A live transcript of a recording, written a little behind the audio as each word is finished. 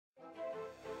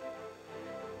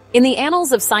In the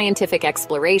annals of scientific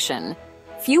exploration,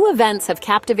 few events have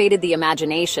captivated the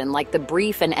imagination like the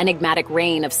brief and enigmatic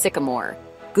reign of Sycamore,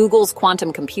 Google's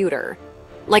quantum computer.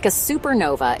 Like a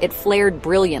supernova, it flared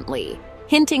brilliantly,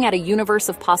 hinting at a universe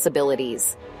of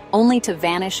possibilities, only to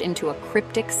vanish into a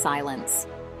cryptic silence.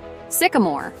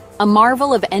 Sycamore, a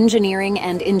marvel of engineering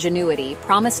and ingenuity,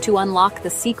 promised to unlock the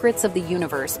secrets of the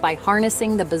universe by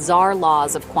harnessing the bizarre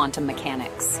laws of quantum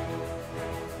mechanics.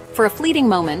 For a fleeting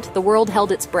moment, the world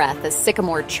held its breath as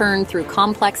Sycamore churned through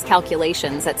complex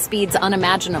calculations at speeds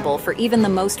unimaginable for even the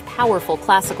most powerful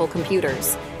classical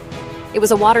computers. It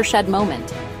was a watershed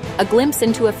moment, a glimpse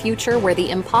into a future where the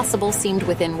impossible seemed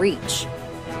within reach.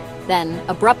 Then,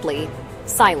 abruptly,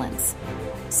 silence.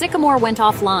 Sycamore went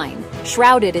offline,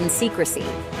 shrouded in secrecy,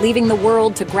 leaving the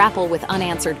world to grapple with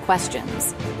unanswered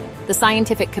questions. The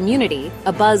scientific community,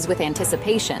 abuzz with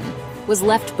anticipation, was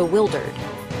left bewildered.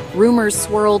 Rumors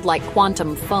swirled like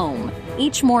quantum foam,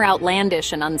 each more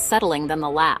outlandish and unsettling than the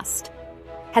last.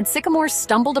 Had Sycamore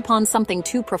stumbled upon something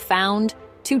too profound,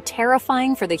 too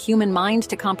terrifying for the human mind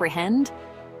to comprehend?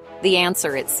 The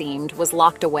answer, it seemed, was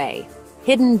locked away,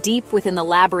 hidden deep within the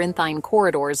labyrinthine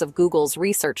corridors of Google's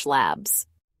research labs.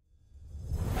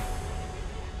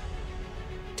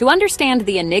 To understand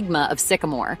the enigma of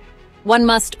Sycamore, one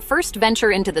must first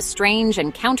venture into the strange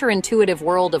and counterintuitive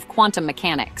world of quantum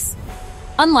mechanics.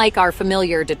 Unlike our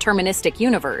familiar deterministic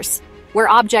universe, where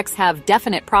objects have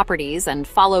definite properties and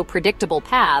follow predictable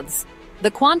paths, the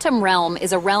quantum realm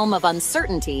is a realm of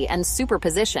uncertainty and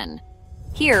superposition.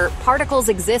 Here, particles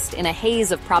exist in a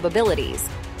haze of probabilities,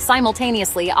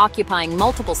 simultaneously occupying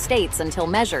multiple states until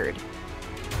measured.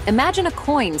 Imagine a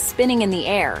coin spinning in the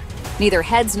air, neither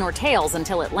heads nor tails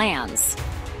until it lands.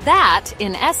 That,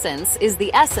 in essence, is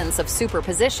the essence of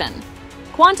superposition.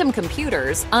 Quantum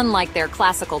computers, unlike their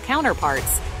classical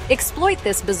counterparts, exploit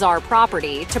this bizarre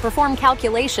property to perform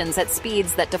calculations at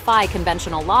speeds that defy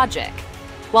conventional logic.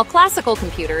 While classical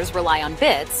computers rely on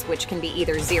bits, which can be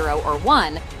either 0 or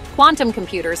 1, quantum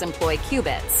computers employ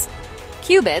qubits.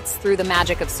 Qubits, through the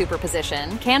magic of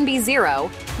superposition, can be 0,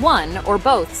 1, or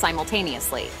both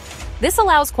simultaneously. This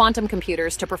allows quantum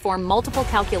computers to perform multiple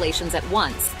calculations at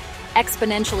once,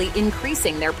 exponentially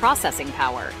increasing their processing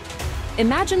power.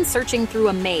 Imagine searching through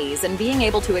a maze and being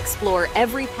able to explore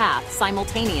every path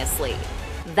simultaneously.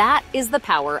 That is the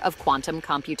power of quantum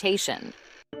computation.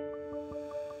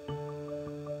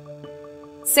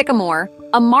 Sycamore,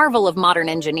 a marvel of modern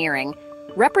engineering,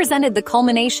 represented the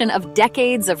culmination of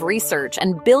decades of research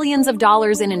and billions of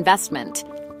dollars in investment.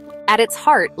 At its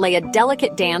heart lay a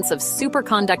delicate dance of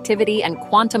superconductivity and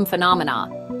quantum phenomena.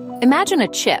 Imagine a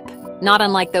chip, not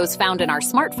unlike those found in our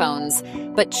smartphones,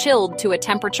 but chilled to a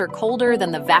temperature colder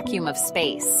than the vacuum of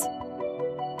space.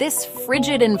 This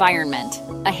frigid environment,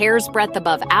 a hair's breadth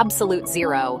above absolute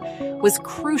zero, was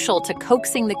crucial to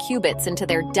coaxing the qubits into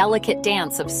their delicate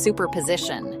dance of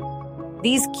superposition.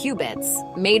 These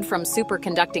qubits, made from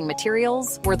superconducting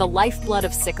materials, were the lifeblood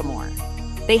of Sycamore.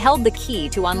 They held the key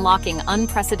to unlocking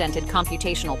unprecedented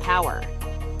computational power.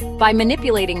 By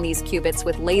manipulating these qubits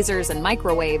with lasers and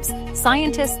microwaves,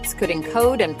 scientists could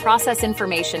encode and process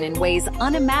information in ways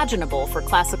unimaginable for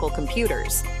classical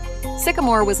computers.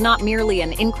 Sycamore was not merely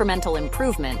an incremental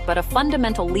improvement, but a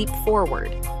fundamental leap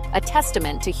forward, a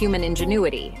testament to human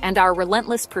ingenuity and our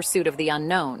relentless pursuit of the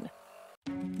unknown.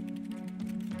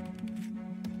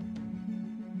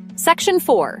 Section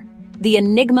 4. The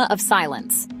Enigma of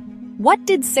Silence. What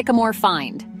did Sycamore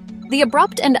find? The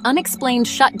abrupt and unexplained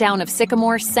shutdown of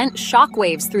Sycamore sent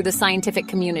shockwaves through the scientific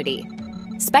community.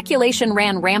 Speculation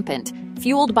ran rampant,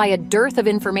 fueled by a dearth of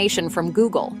information from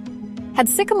Google. Had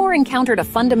Sycamore encountered a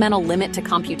fundamental limit to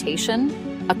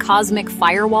computation? A cosmic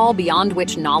firewall beyond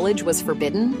which knowledge was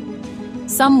forbidden?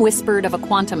 Some whispered of a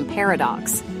quantum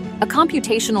paradox, a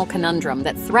computational conundrum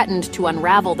that threatened to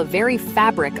unravel the very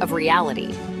fabric of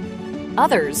reality.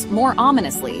 Others, more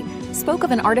ominously, spoke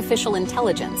of an artificial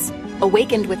intelligence,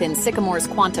 awakened within Sycamore's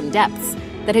quantum depths,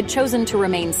 that had chosen to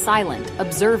remain silent,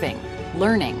 observing,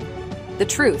 learning. The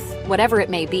truth, whatever it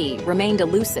may be, remained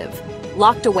elusive,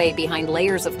 locked away behind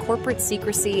layers of corporate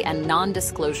secrecy and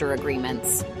non-disclosure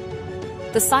agreements.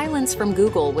 The silence from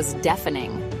Google was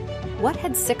deafening. What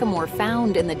had Sycamore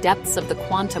found in the depths of the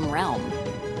quantum realm?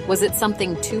 Was it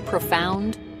something too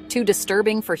profound, too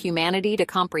disturbing for humanity to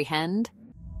comprehend?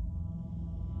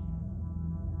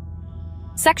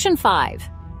 Section 5.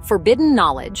 Forbidden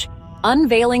Knowledge,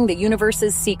 Unveiling the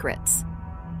Universe's Secrets.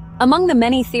 Among the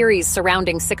many theories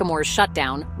surrounding Sycamore's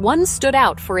shutdown, one stood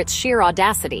out for its sheer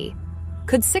audacity.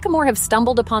 Could Sycamore have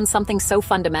stumbled upon something so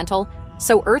fundamental,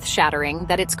 so earth-shattering,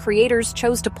 that its creators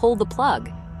chose to pull the plug,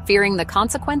 fearing the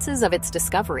consequences of its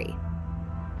discovery?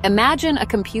 Imagine a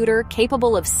computer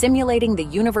capable of simulating the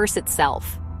universe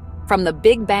itself, from the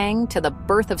Big Bang to the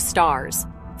birth of stars,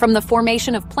 from the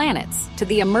formation of planets to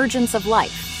the emergence of life.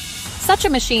 Such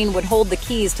a machine would hold the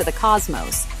keys to the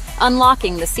cosmos,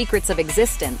 unlocking the secrets of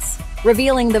existence,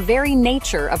 revealing the very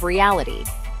nature of reality.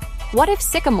 What if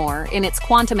Sycamore, in its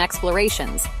quantum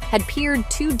explorations, had peered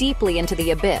too deeply into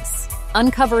the abyss,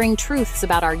 uncovering truths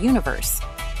about our universe,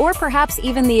 or perhaps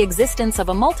even the existence of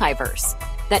a multiverse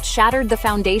that shattered the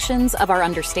foundations of our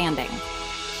understanding?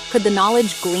 Could the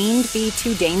knowledge gleaned be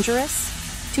too dangerous,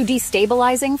 too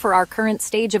destabilizing for our current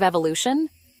stage of evolution?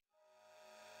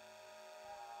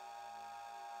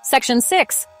 Section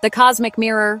 6, The Cosmic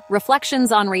Mirror,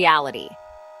 Reflections on Reality.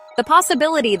 The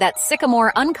possibility that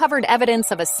Sycamore uncovered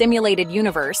evidence of a simulated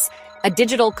universe, a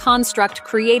digital construct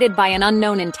created by an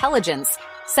unknown intelligence,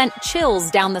 sent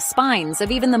chills down the spines of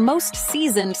even the most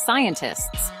seasoned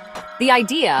scientists. The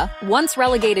idea, once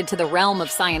relegated to the realm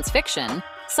of science fiction,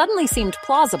 suddenly seemed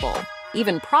plausible,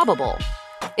 even probable.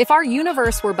 If our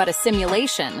universe were but a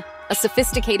simulation, a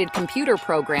sophisticated computer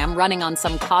program running on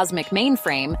some cosmic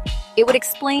mainframe, it would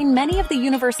explain many of the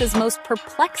universe's most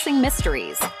perplexing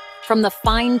mysteries, from the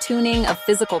fine-tuning of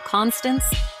physical constants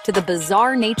to the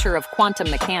bizarre nature of quantum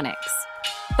mechanics.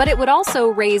 But it would also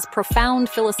raise profound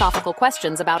philosophical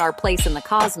questions about our place in the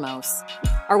cosmos.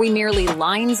 Are we merely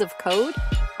lines of code?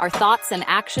 Are thoughts and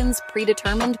actions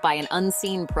predetermined by an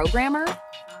unseen programmer?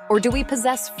 Or do we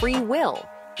possess free will,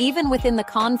 even within the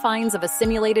confines of a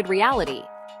simulated reality?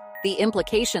 The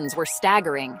implications were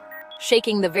staggering,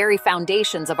 shaking the very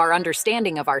foundations of our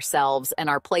understanding of ourselves and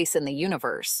our place in the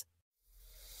universe.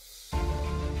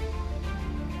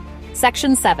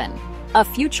 Section 7. A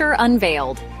Future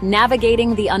Unveiled,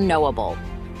 Navigating the Unknowable.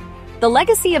 The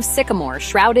legacy of Sycamore,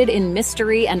 shrouded in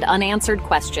mystery and unanswered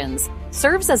questions,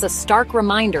 serves as a stark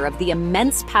reminder of the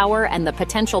immense power and the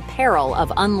potential peril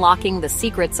of unlocking the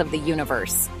secrets of the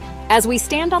universe. As we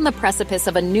stand on the precipice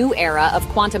of a new era of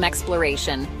quantum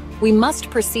exploration, we must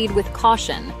proceed with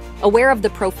caution, aware of the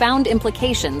profound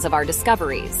implications of our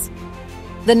discoveries.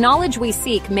 The knowledge we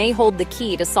seek may hold the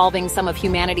key to solving some of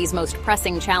humanity's most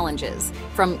pressing challenges,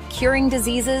 from curing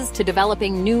diseases to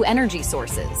developing new energy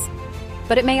sources.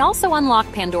 But it may also unlock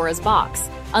Pandora's box,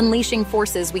 unleashing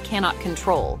forces we cannot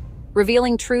control,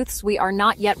 revealing truths we are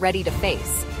not yet ready to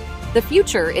face. The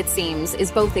future, it seems,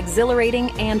 is both exhilarating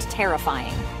and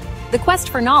terrifying. The quest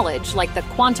for knowledge, like the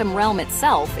quantum realm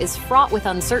itself, is fraught with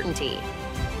uncertainty.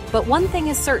 But one thing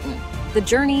is certain, the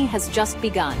journey has just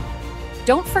begun.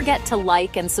 Don't forget to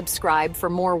like and subscribe for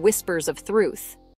more whispers of truth.